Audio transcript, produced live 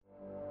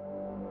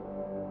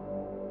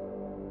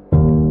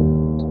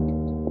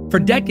For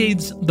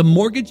decades, the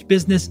mortgage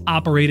business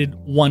operated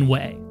one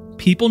way.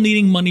 People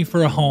needing money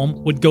for a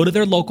home would go to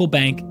their local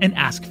bank and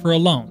ask for a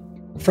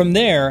loan. From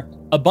there,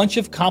 a bunch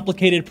of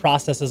complicated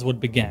processes would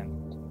begin,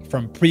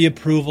 from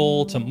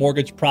pre-approval to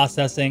mortgage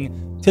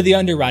processing to the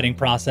underwriting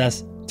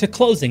process to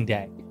closing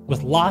day,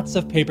 with lots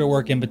of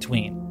paperwork in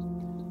between.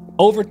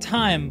 Over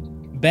time,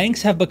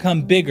 banks have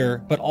become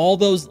bigger, but all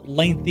those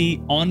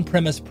lengthy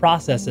on-premise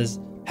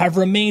processes have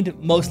remained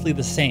mostly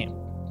the same.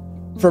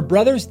 For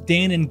brothers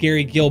Dan and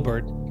Gary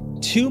Gilbert,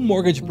 two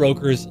mortgage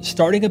brokers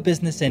starting a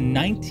business in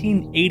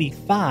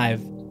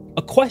 1985,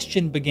 a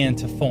question began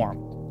to form.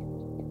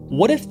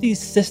 What if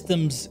these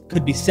systems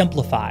could be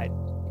simplified?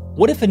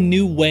 What if a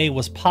new way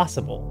was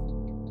possible?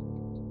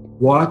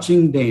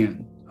 Watching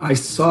Dan, I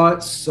saw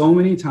it so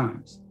many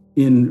times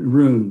in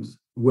rooms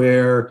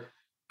where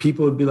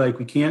people would be like,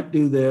 we can't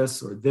do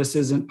this, or this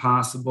isn't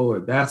possible, or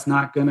that's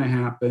not going to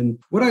happen.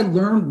 What I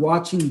learned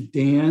watching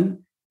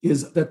Dan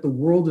is that the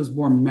world is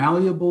more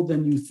malleable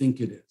than you think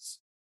it is.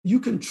 You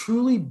can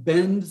truly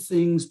bend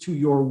things to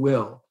your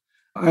will.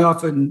 I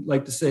often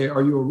like to say,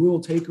 are you a rule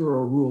taker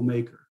or a rule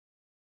maker?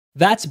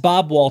 That's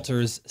Bob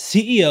Walters,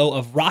 CEO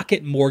of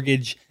Rocket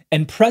Mortgage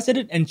and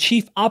President and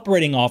Chief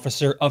Operating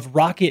Officer of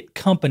Rocket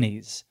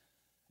Companies.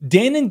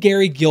 Dan and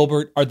Gary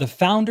Gilbert are the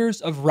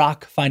founders of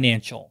Rock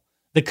Financial,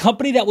 the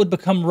company that would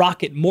become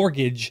Rocket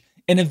Mortgage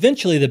and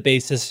eventually the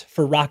basis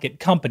for Rocket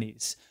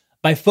Companies.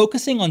 By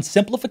focusing on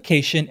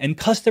simplification and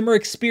customer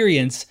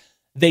experience,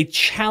 they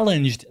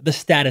challenged the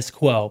status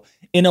quo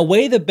in a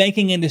way the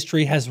banking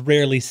industry has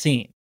rarely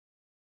seen.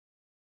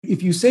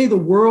 If you say the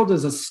world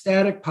is a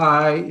static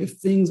pie, if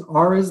things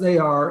are as they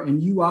are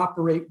and you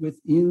operate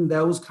within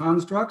those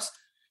constructs,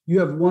 you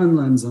have one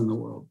lens on the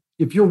world.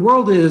 If your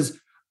world is,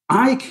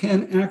 I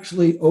can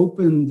actually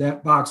open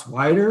that box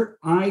wider,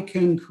 I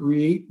can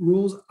create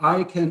rules,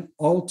 I can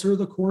alter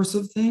the course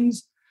of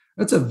things,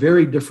 that's a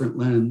very different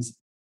lens.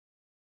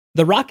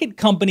 The Rocket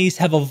Companies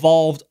have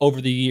evolved over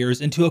the years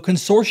into a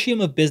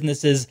consortium of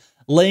businesses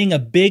laying a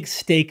big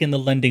stake in the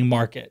lending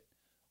market.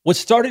 What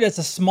started as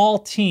a small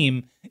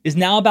team is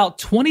now about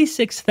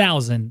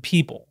 26,000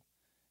 people.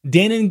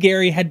 Dan and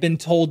Gary had been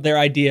told their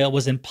idea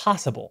was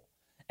impossible,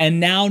 and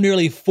now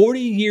nearly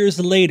 40 years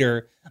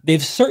later,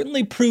 they've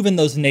certainly proven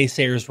those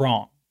naysayers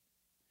wrong.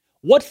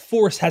 What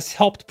force has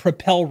helped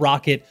propel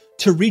Rocket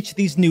to reach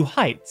these new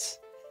heights?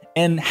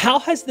 And how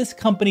has this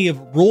company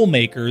of rule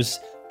makers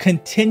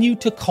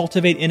continued to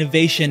cultivate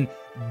innovation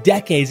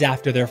decades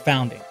after their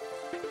founding?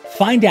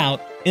 Find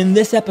out in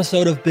this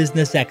episode of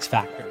Business X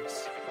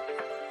Factors.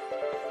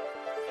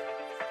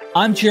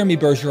 I'm Jeremy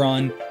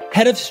Bergeron,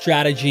 Head of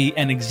Strategy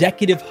and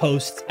Executive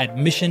Host at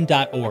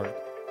Mission.org.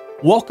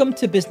 Welcome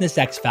to Business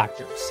X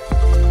Factors.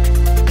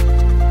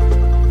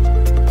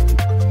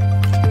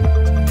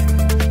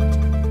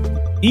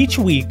 Each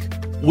week,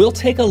 we'll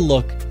take a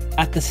look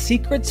at the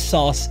secret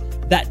sauce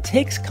that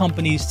takes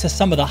companies to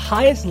some of the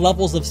highest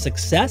levels of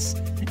success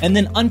and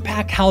then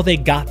unpack how they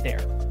got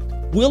there.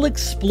 We'll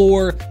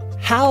explore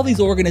how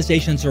these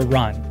organizations are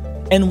run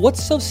and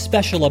what's so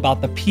special about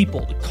the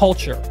people, the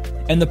culture,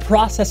 and the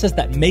processes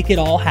that make it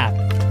all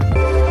happen.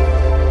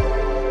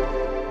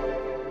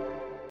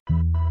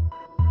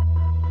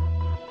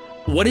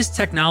 What is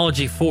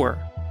technology for?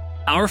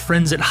 Our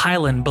friends at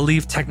Hyland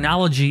believe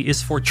technology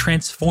is for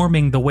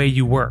transforming the way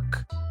you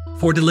work,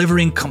 for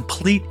delivering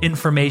complete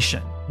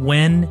information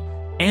when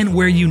and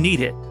where you need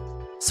it,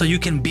 so you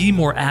can be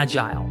more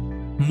agile,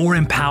 more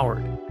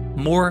empowered,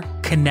 more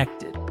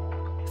connected.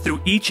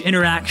 Through each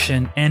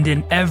interaction and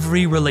in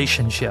every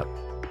relationship,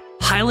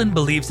 Hyland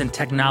believes in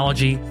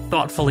technology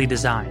thoughtfully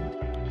designed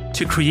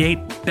to create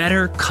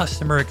better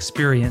customer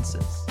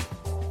experiences.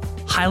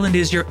 Hyland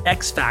is your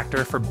X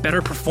factor for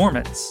better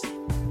performance.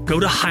 Go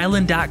to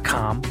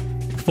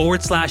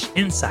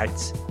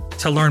hyland.com/insights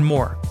to learn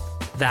more.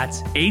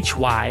 That's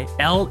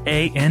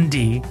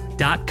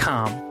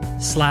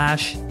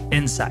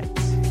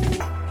hyland.com/insights.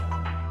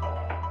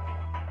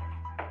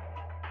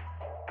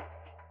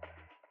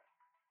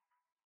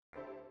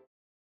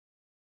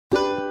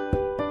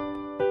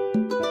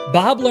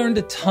 Bob learned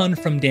a ton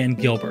from Dan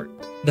Gilbert,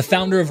 the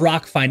founder of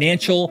Rock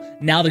Financial,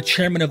 now the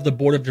chairman of the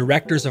board of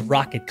directors of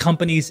Rocket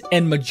Companies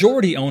and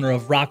majority owner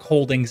of Rock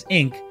Holdings,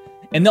 Inc.,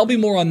 and there'll be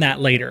more on that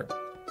later.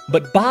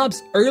 But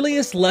Bob's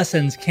earliest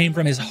lessons came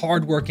from his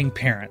hardworking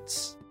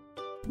parents.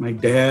 My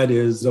dad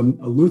is a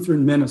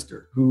Lutheran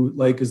minister who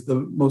is the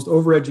most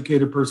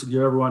overeducated person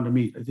you ever wanted to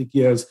meet. I think he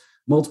has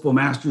multiple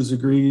master's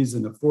degrees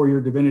and a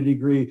 4-year divinity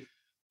degree.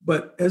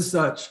 But as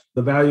such,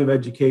 the value of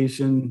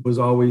education was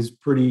always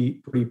pretty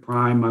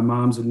prime. My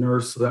mom's a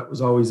nurse, so that was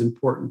always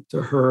important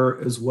to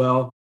her as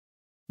well.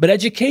 But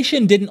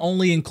education didn't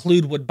only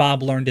include what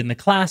Bob learned in the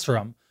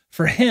classroom.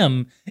 For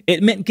him,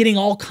 it meant getting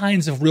all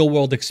kinds of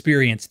real-world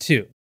experience,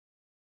 too.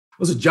 I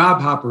was a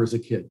job hopper as a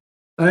kid.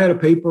 I had a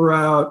paper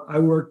route. I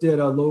worked at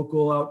a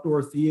local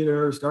outdoor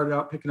theater, started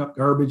out picking up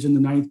garbage in the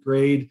 9th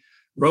grade,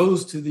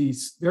 rose to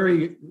these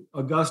very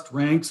august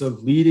ranks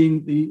of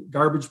leading the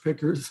garbage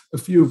pickers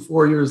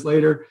 4 years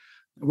later.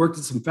 I worked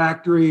at some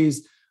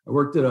factories. I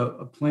worked at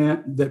a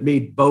plant that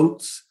made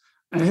boats.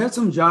 I had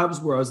some jobs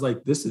where I was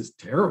like, this is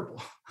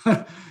terrible.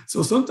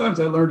 So sometimes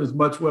I learned as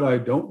much what I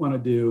don't want to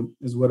do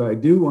as what I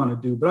do want to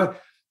do.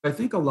 But I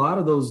think a lot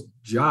of those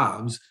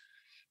jobs,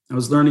 I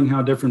was learning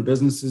how different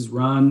businesses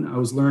run. I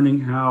was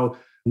learning how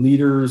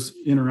leaders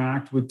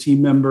interact with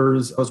team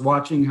members. I was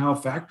watching how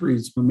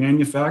factories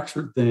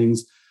manufactured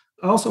things.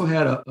 I also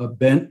had a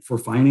bent for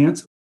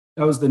finance.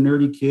 I was the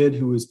nerdy kid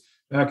who was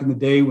back in the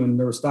day when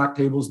there were stock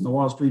tables in the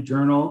Wall Street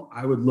Journal.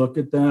 I would look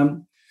at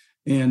them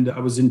and I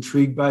was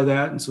intrigued by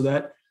that. And so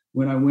that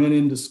when I went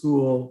into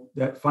school,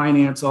 that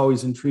finance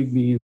always intrigued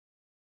me.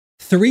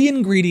 3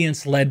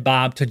 ingredients led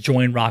Bob to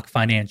join Rock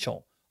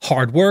Financial: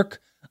 hard work,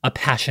 a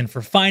passion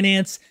for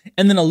finance,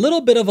 and then a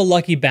little bit of a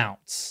lucky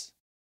bounce.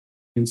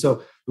 And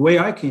so the way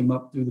I came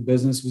up through the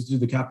business was through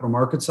the capital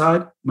market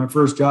side. My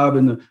first job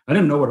I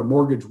didn't know what a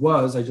mortgage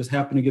was. I just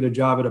happened to get a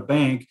job at a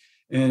bank,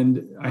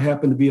 and I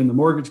happened to be in the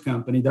mortgage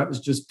company. That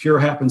was just pure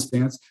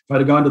happenstance. If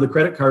I'd have gone to the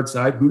credit card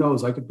side, who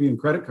knows, I could be in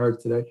credit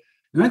cards today.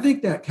 And I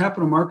think that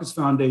Capital Markets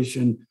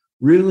Foundation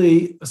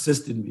really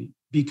assisted me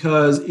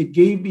because it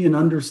gave me an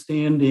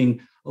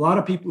understanding. A lot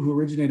of people who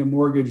originate a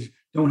mortgage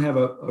don't have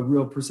a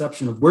real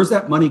perception of where's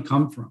that money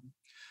come from.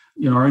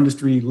 Our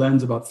industry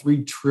lends about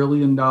 $3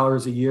 trillion a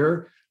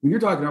year. When you're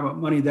talking about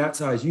money that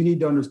size, you need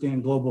to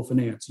understand global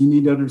finance. You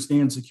need to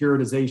understand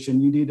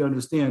securitization. You need to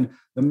understand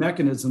the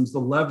mechanisms, the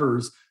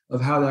levers of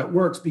how that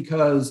works,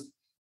 because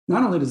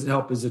not only does it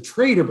help as a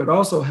trader, but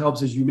also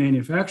helps as you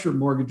manufacture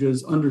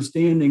mortgages,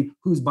 understanding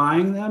who's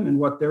buying them and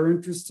what their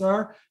interests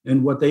are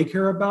and what they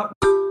care about.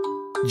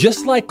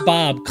 Just like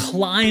Bob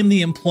climbed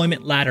the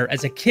employment ladder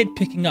as a kid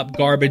picking up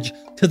garbage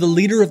to the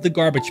leader of the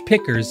garbage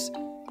pickers,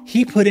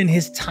 he put in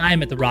his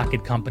time at the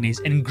Rocket companies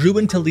and grew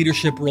into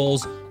leadership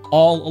roles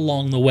all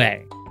along the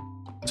way.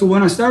 So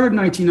when I started in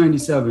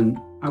 1997,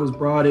 I was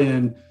brought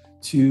in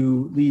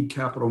to lead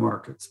capital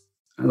markets.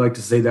 I like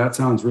to say that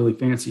sounds really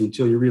fancy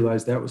until you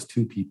realize that was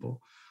 2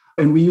 people.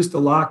 And we used to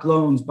lock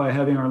loans by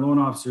having our loan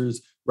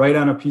officers write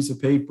on a piece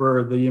of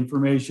paper the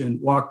information,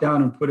 walk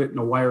down and put it in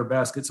a wire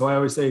basket. So I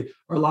always say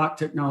our lock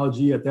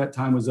technology at that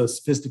time was a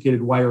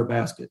sophisticated wire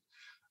basket.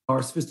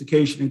 Our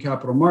sophistication in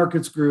capital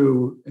markets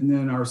grew, and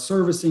then our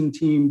servicing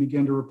team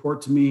began to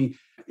report to me.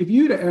 If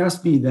you'd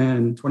asked me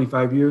then,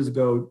 25 years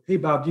ago, hey,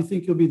 Bob, do you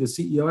think you'll be the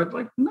CEO? I'd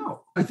like,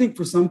 no. I think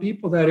for some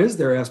people that is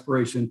their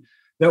aspiration.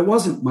 That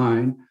wasn't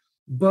mine.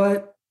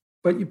 But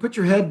you put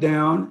your head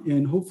down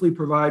and hopefully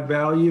provide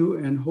value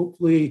and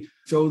hopefully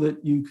show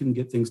that you can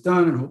get things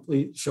done and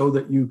hopefully show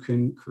that you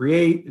can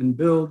create and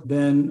build.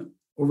 Then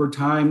over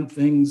time,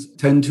 things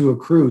tend to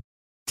accrue.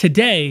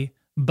 Today,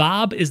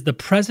 Bob is the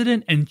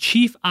president and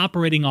chief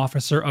operating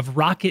officer of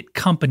Rocket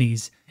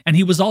Companies, and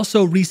he was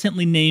also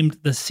recently named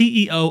the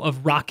CEO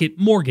of Rocket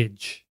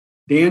Mortgage.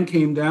 Dan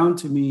came down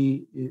to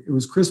me, it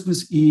was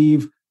Christmas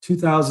Eve,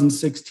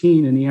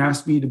 2016, and he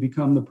asked me to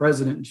become the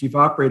president and chief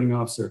operating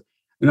officer.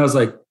 And I was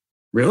like,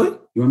 really?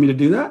 You want me to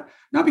do that?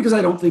 Not because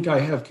I don't think I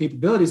have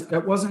capabilities.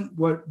 That wasn't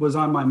what was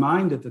on my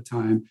mind at the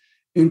time.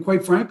 And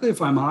quite frankly,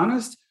 if I'm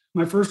honest,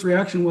 my first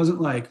reaction wasn't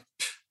like,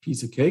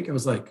 piece of cake. I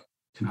was like,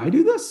 can I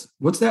do this?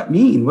 What's that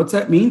mean? What's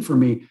that mean for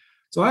me?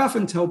 So I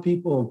often tell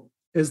people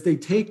as they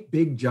take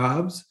big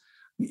jobs,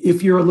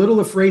 if you're a little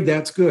afraid,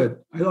 that's good.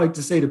 I like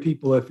to say to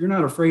people, if you're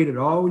not afraid at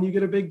all when you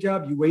get a big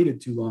job, you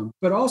waited too long.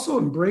 But also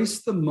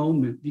embrace the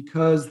moment,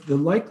 because the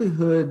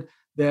likelihood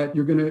that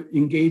you're going to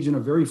engage in a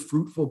very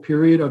fruitful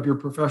period of your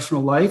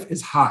professional life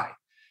is high.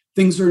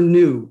 Things are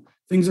new.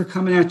 Things are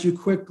coming at you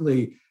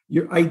quickly.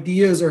 Your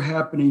ideas are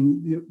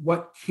happening.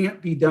 What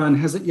can't be done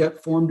hasn't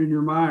yet formed in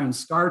your mind.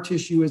 Scar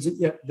tissue isn't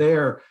yet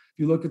there. If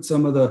you look at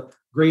some of the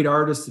great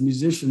artists and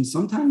musicians,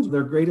 sometimes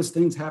their greatest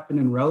things happen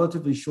in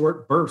relatively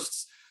short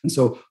bursts. And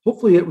so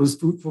hopefully it was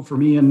fruitful for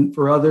me and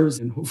for others.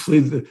 And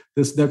hopefully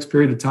this next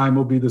period of time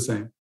will be the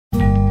same.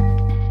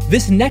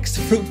 This next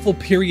fruitful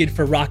period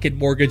for Rocket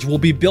Mortgage will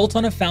be built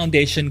on a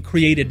foundation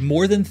created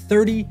more than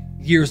 30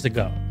 years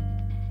ago.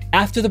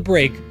 After the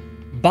break,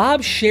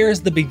 Bob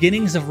shares the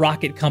beginnings of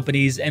Rocket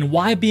Companies and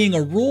why being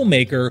a rule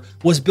maker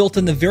was built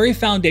in the very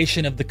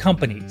foundation of the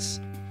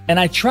companies. And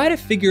I try to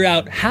figure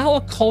out how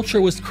a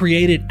culture was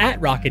created at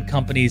Rocket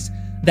Companies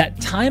that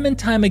time and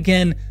time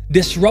again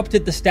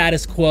disrupted the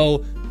status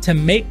quo to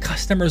make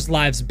customers'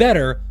 lives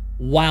better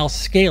while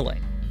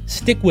scaling.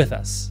 Stick with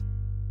us.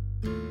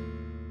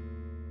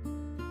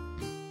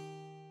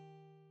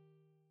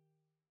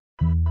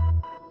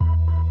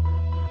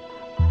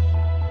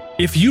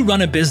 If you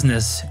run a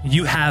business,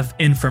 you have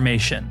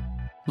information.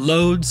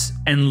 Loads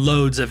and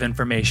loads of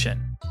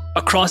information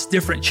across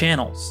different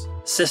channels,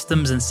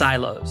 systems, and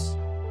silos.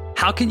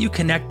 How can you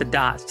connect the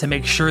dots to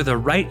make sure the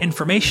right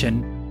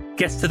information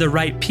gets to the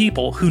right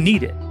people who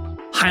need it?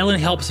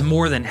 Hyland helps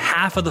more than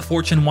half of the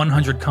Fortune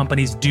 100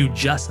 companies do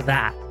just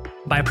that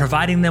by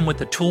providing them with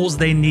the tools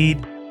they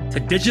need to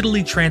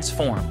digitally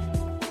transform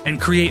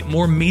and create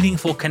more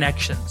meaningful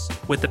connections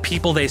with the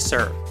people they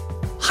serve.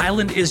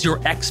 Hyland is your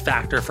X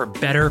factor for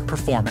better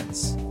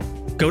performance.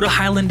 Go to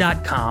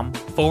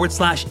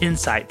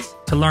hyland.com/insights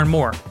to learn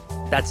more.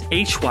 That's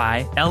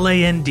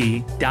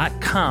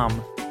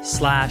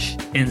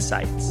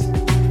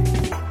HYLAND.com/insights.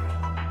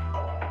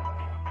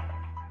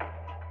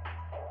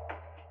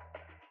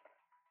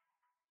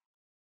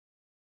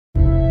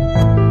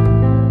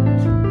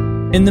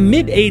 In the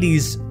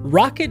mid-'80s,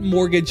 Rocket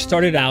Mortgage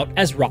started out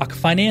as Rock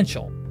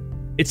Financial.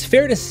 It's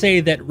fair to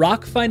say that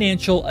Rock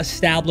Financial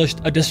established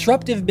a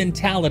disruptive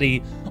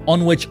mentality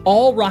on which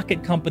all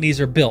rocket companies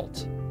are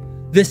built.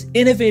 This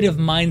innovative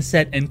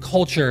mindset and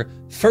culture,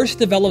 first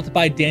developed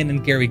by Dan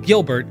and Gary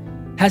Gilbert,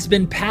 has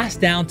been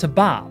passed down to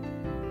Bob.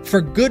 For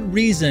good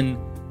reason,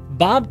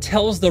 Bob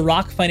tells the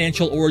Rock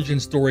Financial origin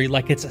story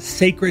like it's a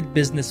sacred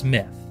business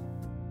myth.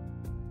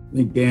 I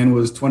think Dan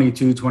was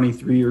 22,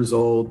 23 years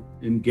old,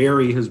 and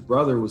Gary, his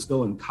brother, was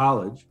still in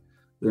college.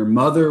 Their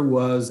mother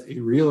was a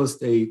real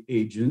estate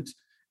agent,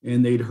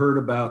 and they'd heard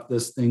about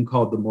this thing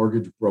called the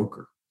mortgage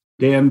broker.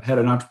 Dan had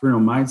an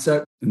entrepreneurial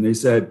mindset, and they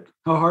said,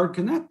 how hard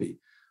can that be?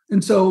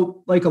 And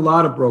so, like a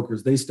lot of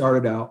brokers, they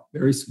started out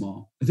very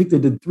small. I think they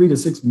did $3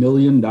 to $6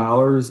 million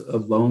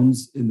of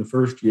loans in the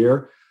first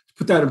year. To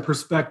put that in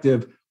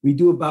perspective, we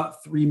do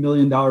about $3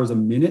 million a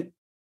minute.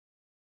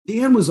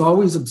 Dan was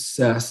always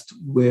obsessed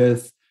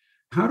with,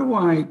 how do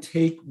I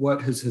take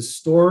what has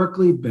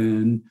historically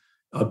been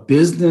a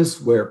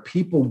business where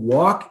people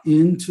walk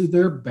into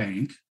their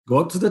bank, go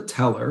up to the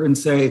teller and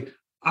say,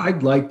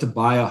 I'd like to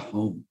buy a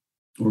home,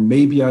 or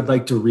maybe I'd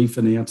like to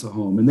refinance a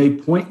home. And they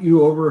point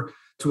you over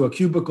to a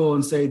cubicle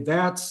and say,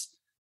 that's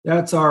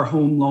our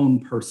home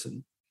loan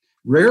person.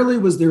 Rarely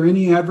was there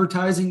any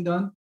advertising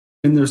done,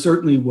 and there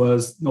certainly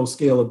was no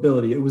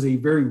scalability. It was a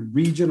very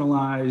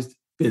regionalized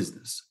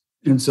business.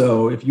 And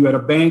so if you had a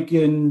bank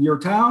in your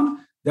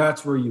town,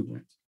 that's where you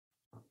went.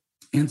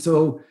 And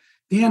so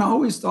Dan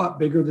always thought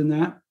bigger than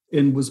that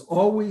and was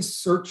always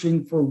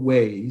searching for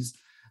ways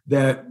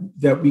that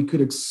we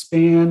could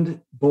expand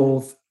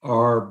both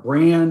our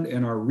brand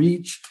and our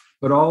reach,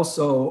 but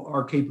also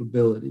our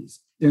capabilities.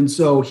 And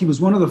so he was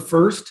one of the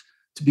first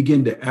to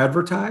begin to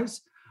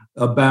advertise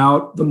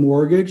about the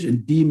mortgage and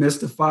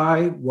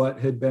demystify what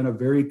had been a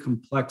very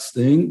complex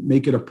thing,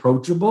 make it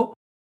approachable.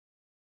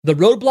 The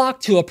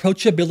roadblock to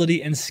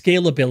approachability and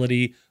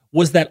scalability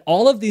was that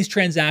all of these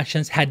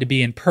transactions had to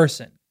be in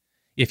person.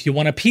 If you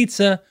want a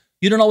pizza,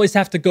 you don't always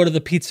have to go to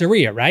the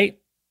pizzeria, right?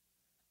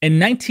 In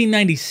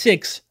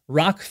 1996,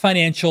 Rock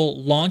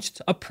Financial launched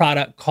a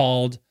product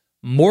called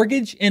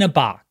Mortgage in a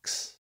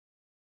Box.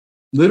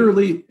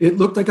 Literally, it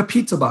looked like a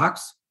pizza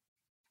box.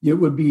 It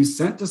would be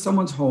sent to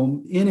someone's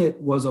home. In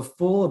it was a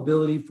full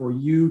ability for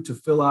you to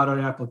fill out an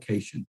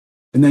application.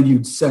 And then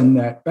you'd send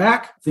that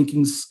back,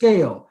 thinking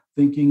scale,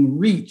 thinking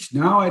reach.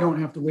 Now I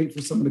don't have to wait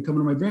for someone to come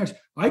into my branch.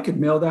 I could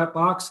mail that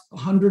box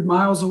 100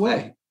 miles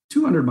away,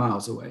 200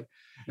 miles away.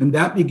 And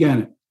that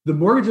began it. The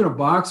Mortgage in a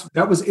Box,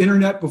 that was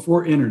internet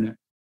before internet.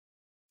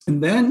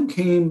 And then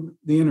came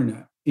the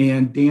internet.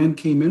 And Dan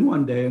came in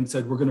one day and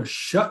said, we're going to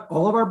shut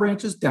all of our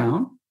branches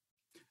down.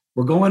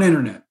 We're going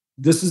internet.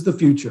 This is the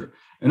future.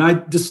 And I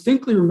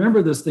distinctly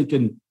remember this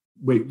thinking,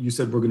 wait, you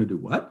said we're going to do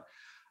what?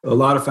 A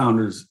lot of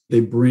founders, they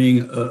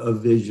bring a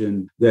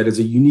vision that is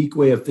a unique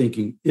way of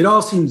thinking. It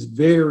all seems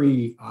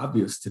very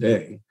obvious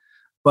today,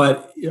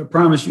 but I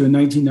promise you in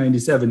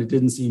 1997, it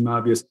didn't seem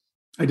obvious.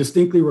 I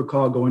distinctly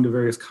recall going to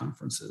various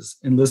conferences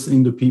and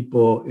listening to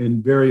people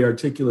in very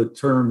articulate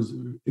terms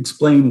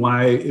explain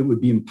why it would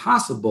be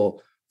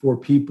impossible for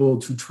people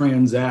to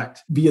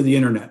transact via the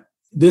internet.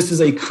 This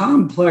is a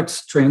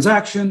complex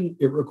transaction.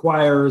 It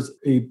requires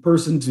a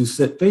person to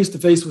sit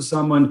face-to-face with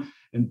someone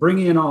and bring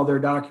in all their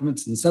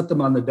documents and set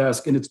them on the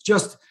desk. And it's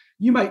just,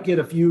 you might get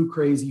a few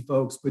crazy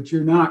folks, but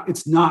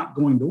it's not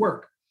going to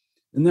work.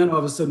 And then all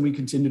of a sudden we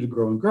continue to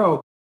grow and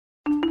grow.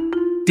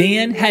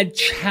 Dan had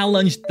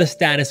challenged the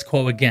status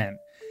quo again,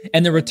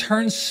 and the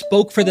returns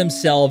spoke for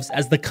themselves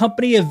as the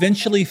company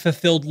eventually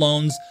fulfilled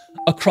loans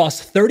across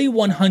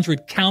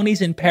 3,100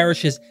 counties and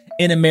parishes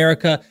in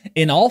America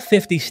in all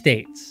 50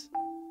 states.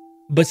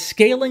 But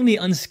scaling the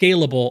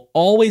unscalable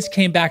always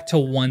came back to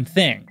one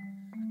thing,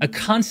 a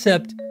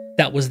concept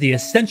that was the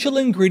essential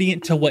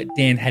ingredient to what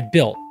Dan had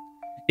built.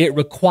 It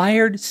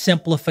required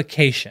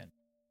simplification.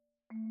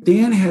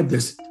 Dan had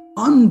this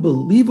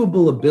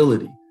unbelievable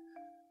ability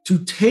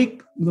to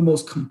take the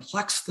most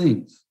complex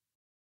things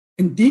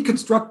and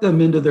deconstruct them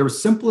into their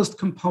simplest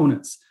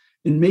components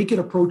and make it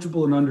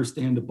approachable and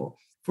understandable.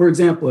 For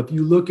example, if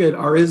you look at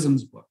our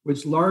isms book,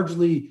 which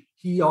largely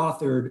he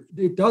authored,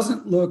 it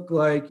doesn't look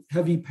like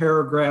heavy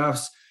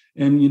paragraphs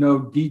and,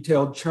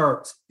 detailed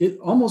charts. It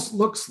almost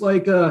looks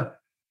like a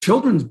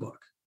children's book.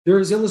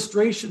 There's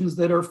illustrations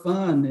that are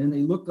fun and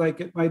they look like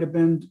it might have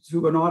been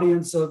to an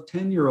audience of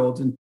 10-year-olds.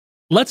 And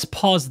let's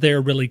pause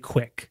there really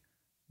quick.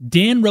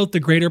 Dan wrote the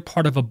greater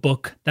part of a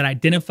book that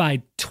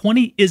identified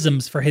 20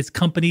 isms for his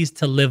companies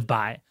to live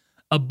by,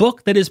 a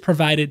book that is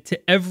provided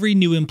to every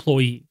new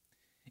employee.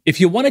 If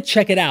you want to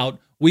check it out,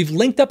 we've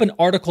linked up an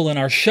article in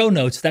our show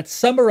notes that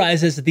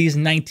summarizes these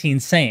 19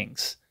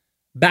 sayings.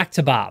 Back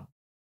to Bob.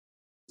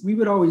 We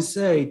would always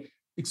say,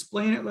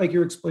 explain it like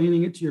you're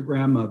explaining it to your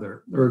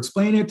grandmother, or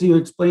explaining it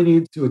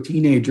to a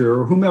teenager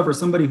or whomever,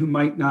 somebody who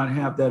might not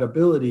have that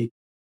ability.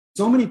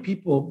 So many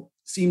people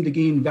seem to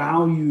gain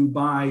value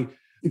by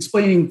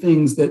explaining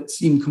things that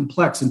seem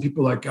complex, and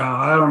people are like,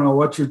 I don't know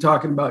what you're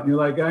talking about. And you're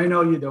like, I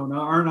know you don't.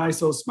 Aren't I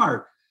so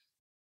smart?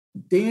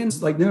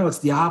 Dan's like, no, it's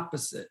the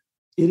opposite.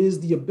 It is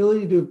the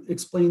ability to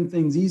explain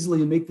things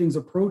easily and make things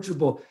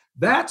approachable.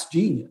 That's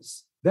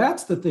genius.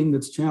 That's the thing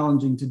that's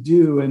challenging to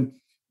do. And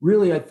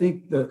really, I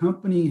think the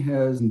company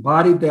has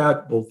embodied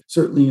that, both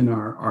certainly in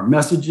our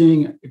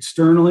messaging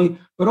externally,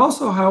 but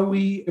also how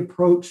we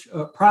approach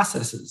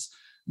processes.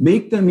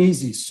 Make them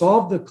easy.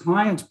 Solve the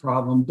client's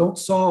problem. Don't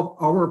solve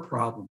our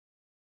problem.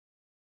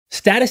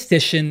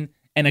 Statistician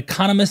and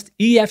economist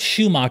E.F.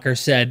 Schumacher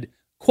said,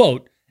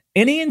 quote,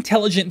 "Any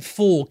intelligent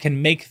fool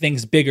can make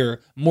things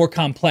bigger, more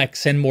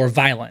complex, and more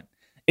violent.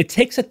 It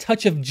takes a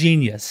touch of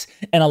genius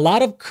and a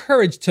lot of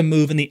courage to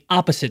move in the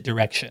opposite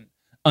direction,"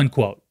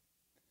 unquote.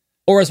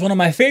 Or as one of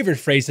my favorite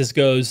phrases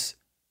goes,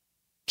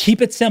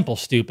 "Keep it simple,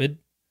 stupid."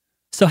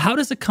 So how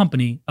does a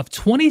company of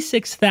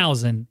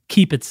 26,000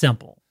 keep it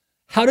simple?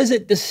 How does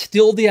it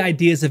distill the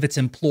ideas of its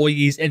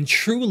employees and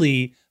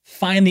truly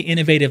find the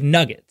innovative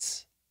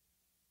nuggets?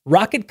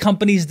 Rocket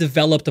Companies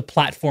developed a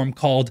platform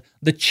called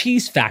the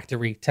Cheese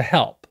Factory to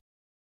help.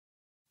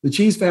 The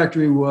Cheese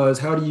Factory was,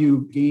 how do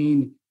you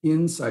gain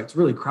insights,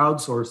 really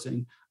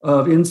crowdsourcing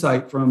of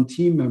insight from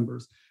team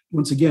members?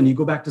 Once again, you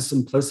go back to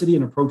simplicity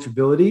and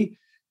approachability.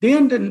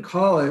 Dan didn't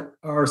call it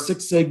our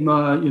Six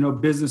Sigma,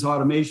 business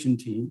automation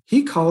team.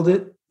 He called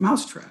it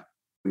Mousetrap.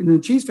 In the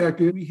Cheese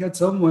Factory, we had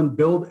someone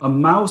build a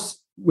mouse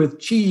with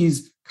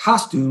cheese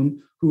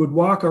costume who would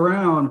walk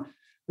around.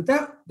 But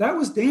that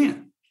was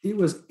Dan. It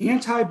was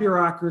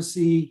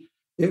anti-bureaucracy.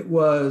 It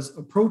was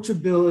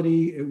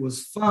approachability. It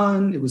was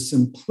fun. It was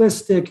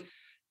simplistic.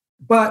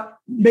 But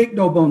make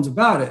no bones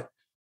about it,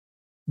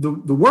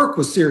 the work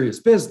was serious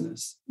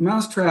business.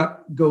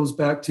 Mousetrap goes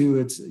back to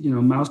its,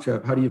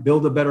 Mousetrap. How do you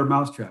build a better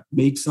mousetrap?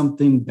 Make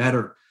something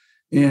better.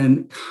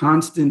 And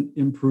constant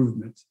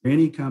improvement.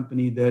 Any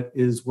company that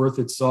is worth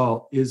its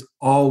salt is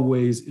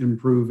always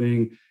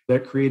improving.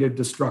 That creative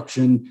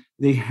destruction,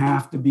 they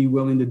have to be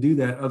willing to do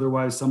that.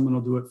 Otherwise, someone will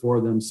do it for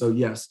them. So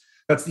yes,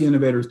 that's the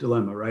innovator's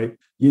dilemma, right?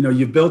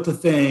 You built a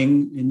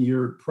thing and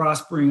you're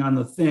prospering on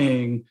the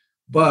thing,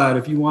 but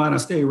if you want to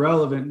stay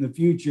relevant in the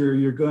future,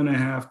 you're going to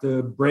have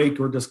to break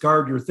or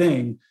discard your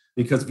thing,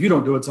 because if you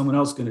don't do it, someone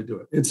else is going to do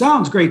it. It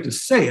sounds great to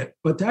say it,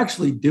 but to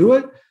actually do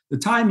it, the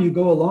time you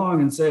go along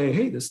and say,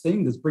 hey, this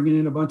thing that's bringing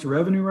in a bunch of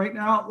revenue right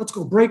now, let's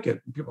go break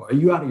it. And people, are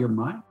you out of your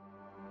mind?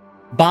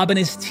 Bob and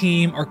his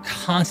team are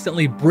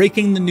constantly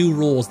breaking the new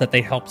rules that they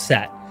helped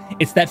set.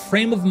 It's that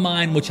frame of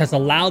mind which has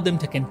allowed them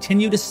to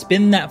continue to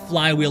spin that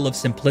flywheel of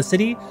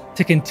simplicity,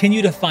 to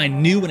continue to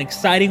find new and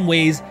exciting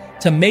ways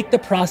to make the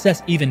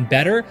process even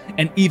better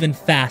and even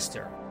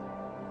faster.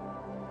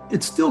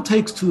 It still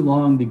takes too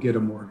long to get a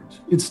mortgage.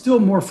 It's still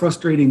more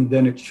frustrating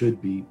than it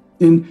should be.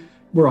 And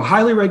we're a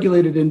highly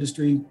regulated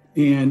industry,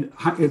 and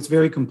it's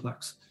very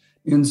complex.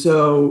 And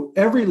so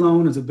every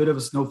loan is a bit of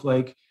a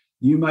snowflake.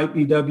 You might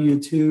be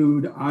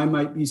W-2'd, I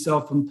might be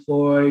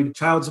self-employed,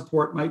 child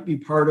support might be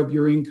part of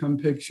your income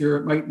picture,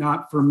 it might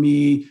not for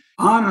me,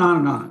 on and on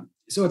and on.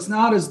 So it's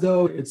not as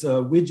though it's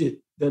a widget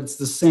that's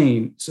the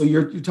same. So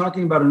you're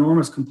talking about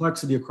enormous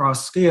complexity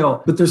across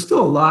scale, but there's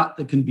still a lot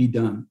that can be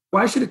done.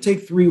 Why should it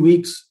take 3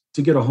 weeks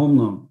to get a home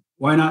loan?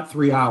 Why not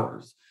 3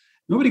 hours?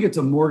 Nobody gets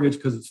a mortgage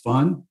because it's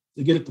fun.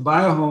 They get it to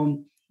buy a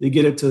home. They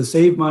get it to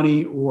save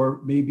money or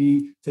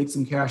maybe take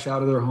some cash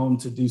out of their home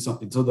to do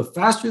something. So the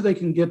faster they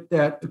can get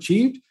that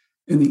achieved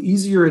and the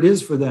easier it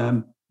is for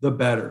them, the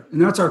better.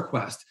 And that's our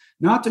quest,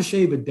 not to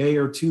shave a day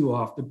or two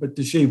off, but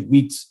to shave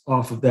weeks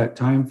off of that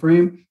time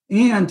frame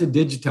and to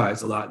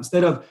digitize a lot.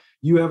 Instead of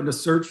you having to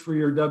search for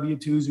your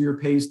W-2s or your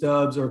pay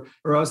stubs or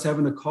us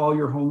having to call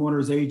your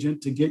homeowner's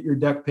agent to get your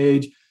deck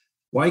page,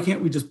 why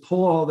can't we just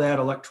pull all that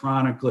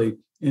electronically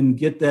and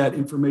get that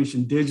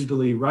information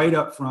digitally right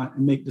up front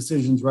and make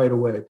decisions right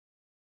away?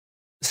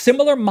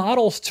 Similar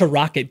models to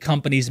Rocket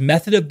Company's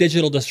method of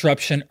digital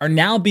disruption are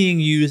now being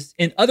used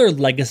in other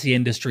legacy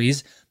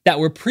industries that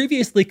were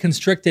previously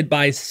constricted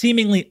by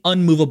seemingly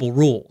unmovable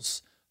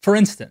rules. For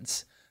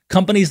instance,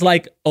 companies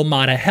like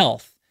Omada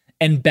Health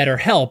and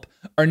BetterHelp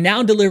are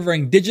now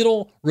delivering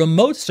digital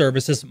remote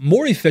services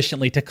more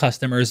efficiently to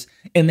customers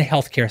in the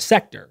healthcare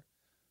sector.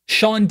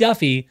 Sean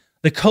Duffy,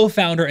 the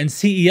co-founder and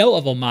CEO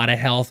of Omada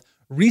Health,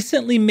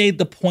 recently made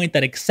the point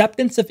that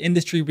acceptance of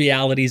industry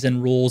realities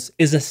and rules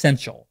is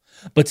essential,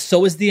 but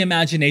so is the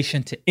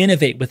imagination to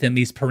innovate within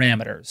these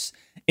parameters.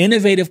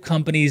 Innovative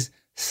companies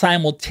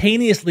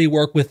simultaneously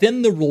work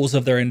within the rules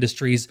of their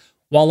industries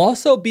while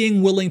also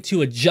being willing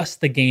to adjust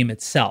the game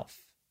itself.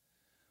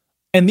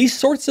 And these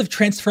sorts of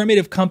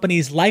transformative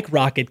companies like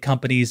Rocket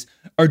Companies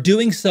are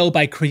doing so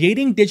by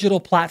creating digital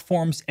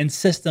platforms and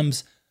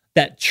systems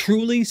that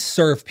truly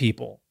serve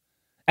people.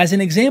 As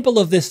an example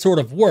of this sort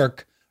of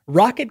work,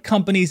 Rocket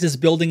Companies is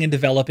building and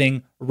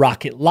developing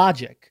Rocket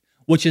Logic,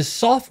 which is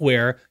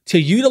software to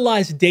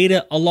utilize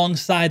data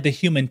alongside the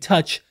human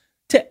touch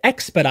to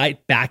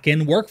expedite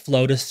back-end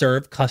workflow to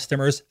serve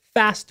customers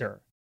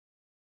faster.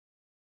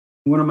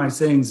 One of my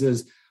sayings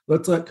is,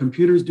 let's let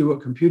computers do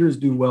what computers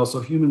do well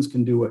so humans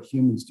can do what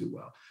humans do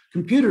well.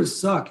 Computers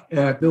suck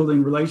at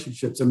building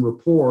relationships and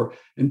rapport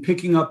and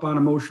picking up on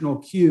emotional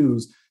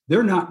cues.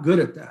 They're not good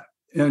at that.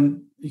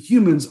 And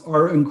humans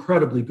are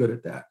incredibly good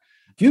at that.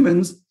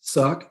 Humans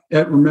suck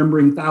at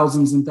remembering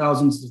thousands and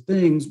thousands of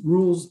things,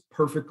 rules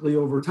perfectly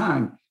over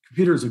time.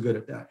 Computers are good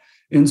at that.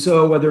 And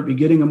so whether it be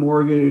getting a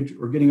mortgage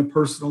or getting a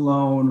personal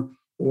loan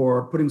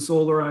or putting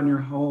solar on your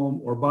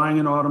home or buying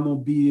an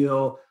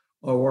automobile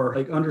or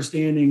like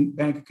understanding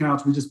bank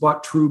accounts, we just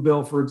bought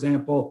Truebill, for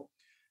example.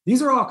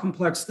 These are all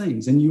complex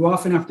things, and you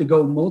often have to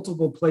go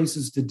multiple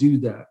places to do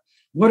that.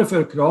 What if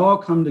it could all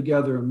come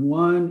together in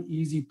one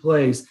easy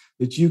place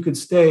that you could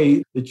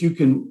stay, that you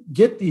can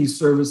get these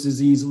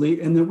services easily,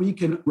 and that we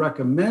can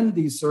recommend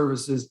these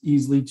services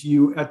easily to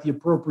you at the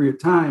appropriate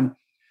time?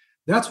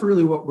 That's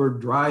really what we're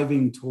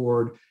driving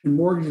toward. And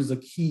mortgage is a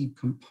key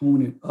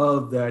component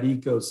of that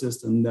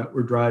ecosystem that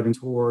we're driving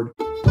toward.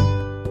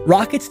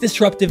 Rocket's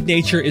disruptive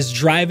nature is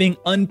driving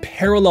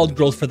unparalleled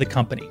growth for the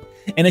company,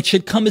 and it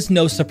should come as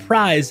no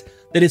surprise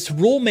that its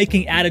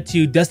rule-making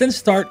attitude doesn't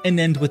start and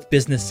end with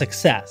business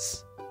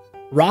success.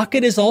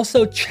 Rocket is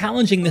also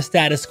challenging the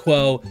status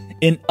quo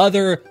in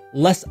other,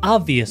 less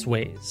obvious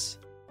ways.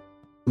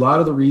 A lot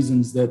of the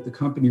reasons that the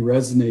company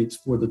resonates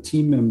for the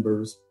team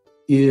members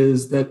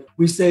is that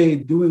we say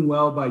doing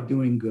well by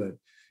doing good.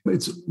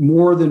 It's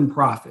more than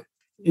profit.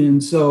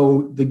 And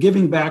so the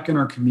giving back in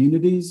our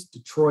communities,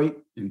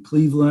 Detroit and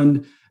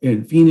Cleveland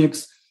and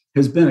Phoenix,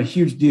 has been a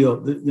huge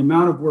deal. The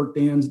amount of work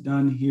Dan's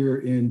done here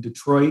in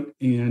Detroit,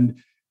 and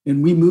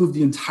we moved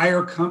the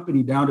entire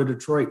company down to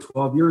Detroit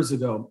 12 years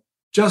ago,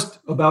 just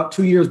about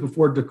 2 years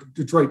before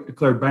Detroit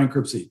declared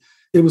bankruptcy.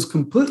 It was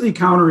completely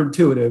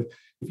counterintuitive.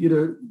 If you'd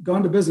have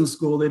gone to business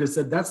school, they'd have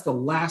said, that's the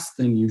last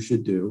thing you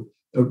should do.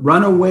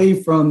 Run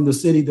away from the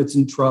city that's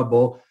in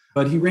trouble.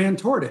 But he ran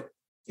toward it.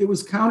 It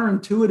was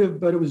counterintuitive,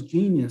 but it was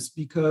genius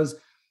because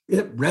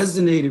it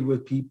resonated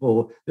with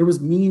people. There was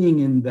meaning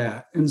in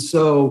that. And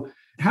so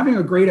having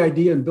a great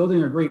idea and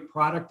building a great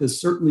product is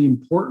certainly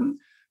important,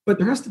 but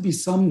there has to be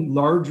some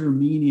larger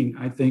meaning,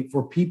 I think,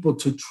 for people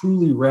to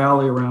truly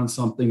rally around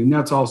something. And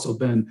that's also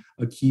been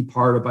a key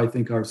part of, I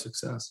think, our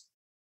success.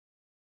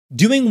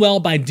 Doing well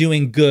by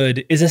doing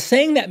good is a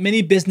saying that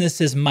many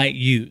businesses might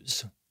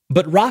use,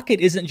 but Rocket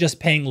isn't just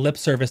paying lip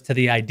service to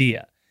the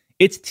idea.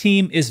 Its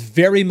team is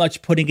very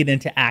much putting it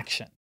into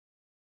action.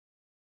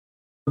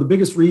 The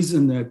biggest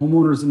reason that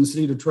homeowners in the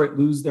city of Detroit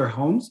lose their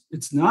homes,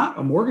 it's not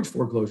a mortgage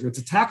foreclosure, it's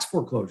a tax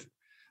foreclosure.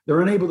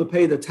 They're unable to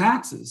pay the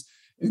taxes.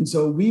 And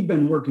so we've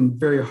been working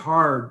very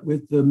hard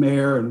with the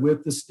mayor and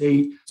with the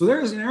state. So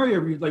there's an area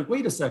where you're like,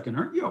 wait a second,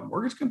 aren't you a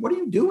mortgage company? What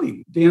are you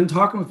doing? Dan,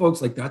 talking with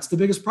folks like, that's the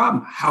biggest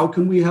problem. How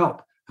can we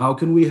help? How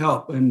can we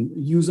help? And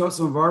use up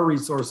some of our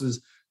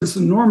resources. This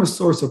enormous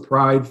source of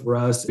pride for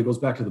us. It goes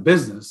back to the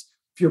business.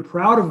 If you're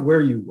proud of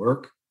where you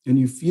work and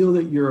you feel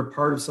that you're a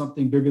part of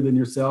something bigger than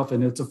yourself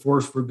and it's a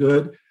force for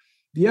good,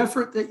 the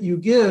effort that you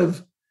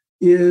give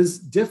is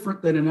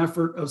different than an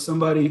effort of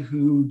somebody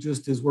who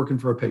just is working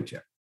for a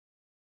paycheck.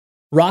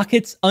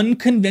 Rocket's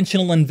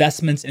unconventional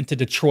investments into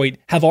Detroit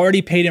have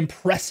already paid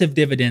impressive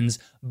dividends,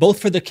 both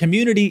for the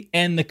community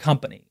and the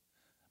company.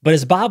 But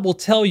as Bob will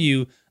tell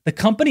you, the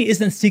company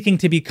isn't seeking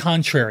to be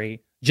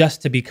contrary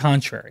just to be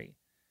contrary.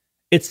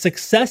 Its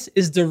success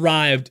is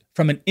derived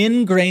from an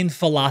ingrained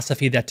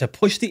philosophy that to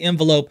push the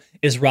envelope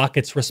is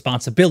Rocket's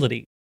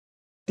responsibility.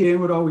 Dan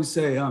would always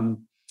say,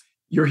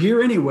 you're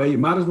here anyway, you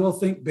might as well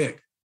think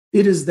big.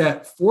 It is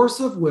that force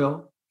of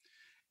will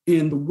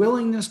and the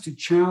willingness to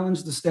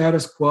challenge the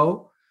status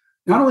quo.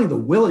 Not only the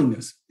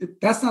willingness,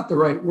 that's not the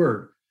right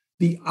word,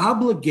 the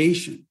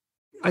obligation.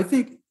 I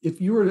think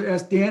if you were to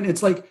ask Dan,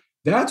 it's like,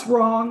 that's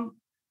wrong.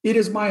 It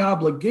is my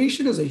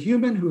obligation as a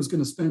human who is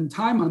going to spend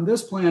time on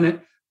this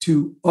planet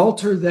to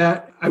alter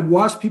that. I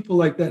watch people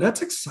like that.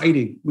 That's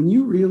exciting. When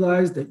you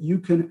realize that you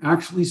can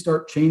actually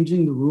start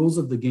changing the rules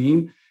of the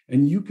game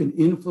and you can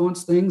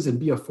influence things and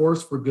be a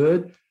force for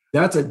good,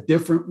 that's a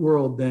different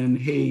world than,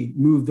 hey,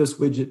 move this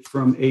widget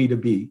from A to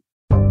B.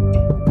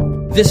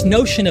 This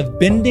notion of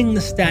bending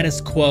the status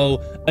quo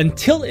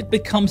until it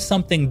becomes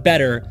something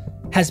better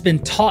has been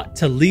taught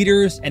to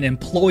leaders and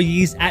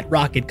employees at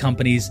rocket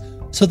companies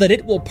so that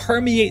it will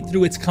permeate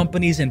through its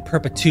companies in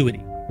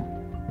perpetuity.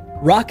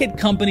 Rocket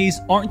companies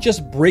aren't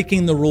just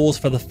breaking the rules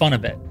for the fun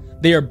of it.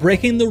 They are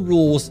breaking the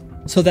rules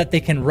so that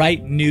they can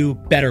write new,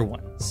 better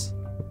ones.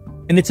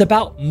 And it's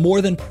about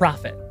more than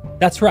profit.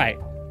 That's right.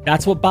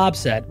 That's what Bob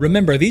said.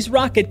 Remember, these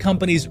rocket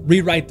companies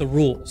rewrite the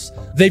rules.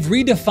 They've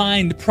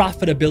redefined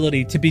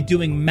profitability to be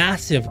doing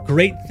massive,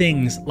 great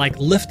things like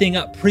lifting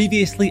up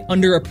previously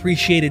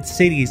underappreciated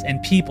cities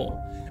and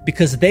people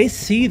because they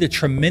see the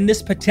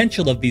tremendous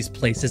potential of these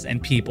places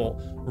and people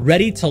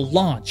ready to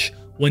launch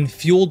when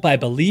fueled by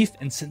belief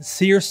and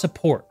sincere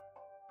support.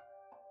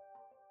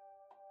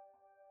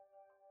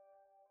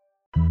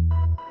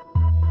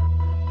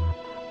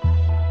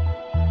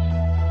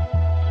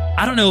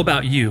 I don't know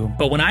about you,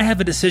 but when I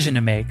have a decision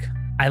to make,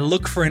 I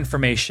look for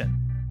information.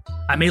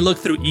 I may look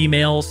through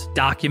emails,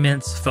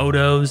 documents,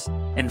 photos,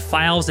 and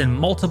files in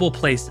multiple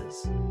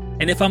places.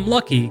 And if I'm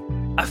lucky,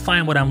 I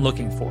find what I'm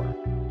looking for.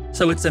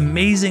 So it's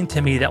amazing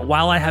to me that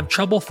while I have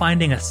trouble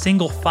finding a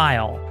single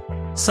file,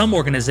 Some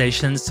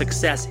organizations'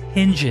 success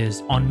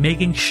hinges on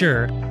making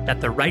sure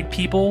that the right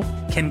people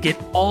can get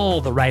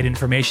all the right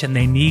information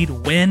they need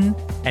when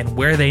and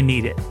where they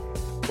need it,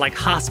 like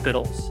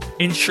hospitals,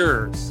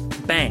 insurers,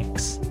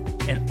 banks,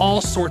 and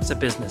all sorts of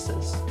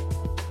businesses.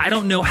 I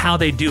don't know how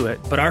they do it,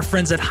 but our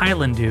friends at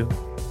Hyland do.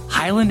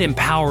 Hyland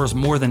empowers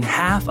more than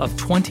half of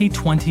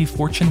 2020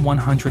 Fortune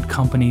 100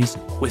 companies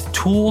with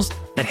tools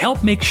that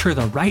help make sure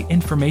the right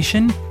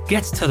information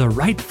gets to the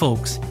right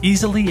folks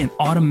easily and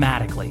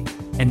automatically,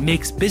 and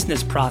makes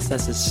business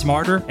processes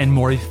smarter and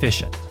more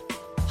efficient.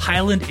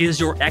 Hyland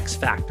is your X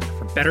factor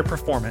for better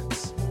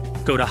performance.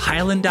 Go to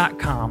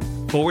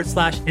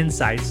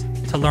hyland.com/insights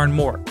to learn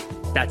more.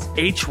 That's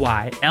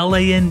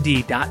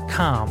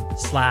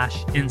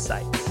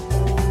HYLAND.com/insights.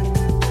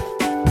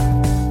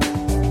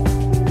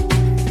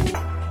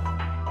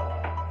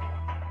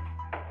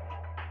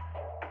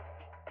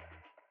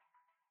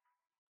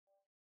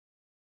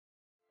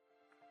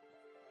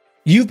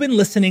 You've been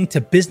listening to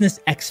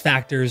Business X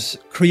Factors,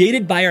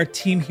 created by our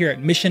team here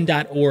at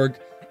Mission.org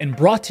and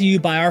brought to you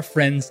by our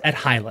friends at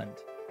Hyland.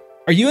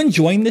 Are you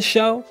enjoying this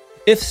show?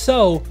 If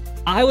so,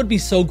 I would be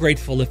so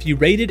grateful if you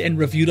rated and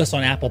reviewed us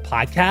on Apple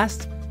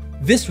Podcasts.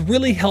 This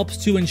really helps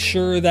to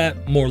ensure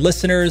that more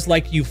listeners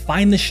like you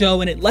find the show,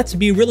 and it lets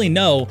me really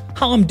know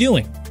how I'm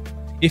doing.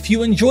 If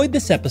you enjoyed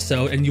this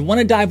episode and you want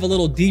to dive a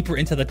little deeper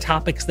into the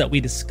topics that we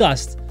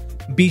discussed,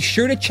 be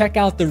sure to check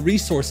out the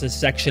resources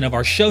section of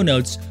our show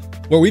notes,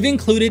 where we've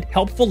included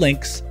helpful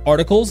links,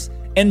 articles,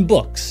 and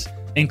books,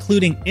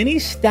 including any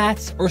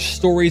stats or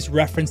stories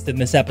referenced in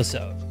this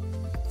episode.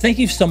 Thank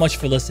you so much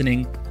for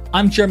listening.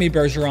 I'm Jeremy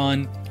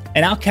Bergeron,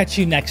 and I'll catch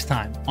you next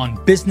time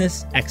on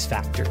Business X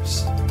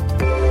Factors.